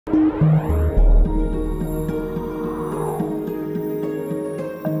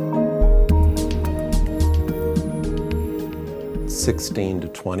16 to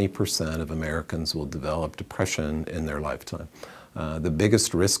 20% of Americans will develop depression in their lifetime. The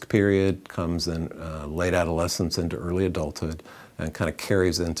biggest risk period comes in late adolescence into early adulthood and kind of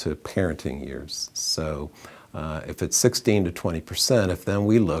carries into parenting years. So if it's 16 to 20%, if then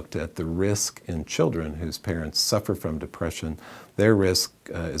we looked at the risk in children whose parents suffer from depression, their risk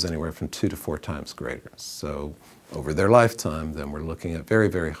is anywhere from 2 to 4 times greater. So over their lifetime, then we're looking at very,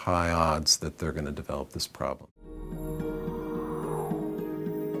 very high odds that they're going to develop this problem.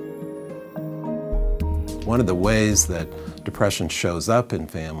 One of the ways that depression shows up in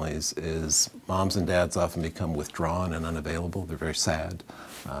families is moms and dads often become withdrawn and unavailable. They're very sad.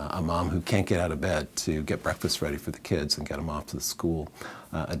 A mom who can't get out of bed to get breakfast ready for the kids and get them off to the school.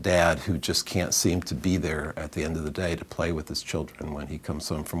 A dad who just can't seem to be there at the end of the day to play with his children when he comes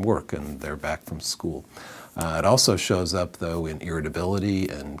home from work and they're back from school. It also shows up, though, in irritability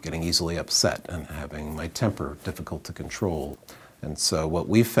and getting easily upset and having my temper difficult to control. And so what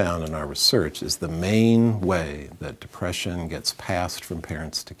we found in our research is the main way that depression gets passed from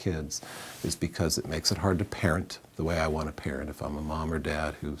parents to kids is because it makes it hard to parent the way I want to parent. If I'm a mom or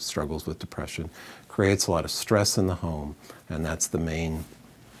dad who struggles with depression, creates a lot of stress in the home, and that's the main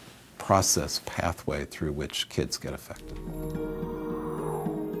process pathway through which kids get affected.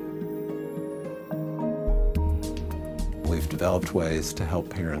 We've developed ways to help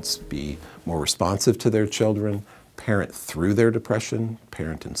parents be more responsive to their children, parent through their depression,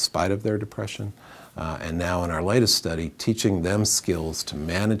 parent in spite of their depression, and now in our latest study, teaching them skills to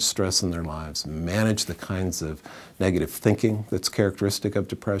manage stress in their lives, manage the kinds of negative thinking that's characteristic of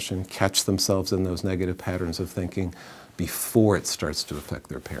depression, catch themselves in those negative patterns of thinking before it starts to affect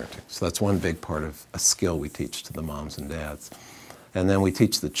their parenting. So that's one big part of a skill we teach to the moms and dads. And then we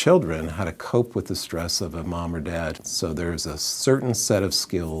teach the children how to cope with the stress of a mom or dad. So there's a certain set of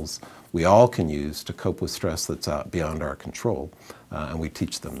skills we all can use to cope with stress that's beyond our control, and we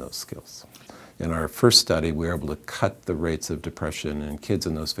teach them those skills. In our first study, we were able to cut the rates of depression in kids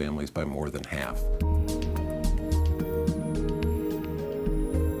in those families by more than half.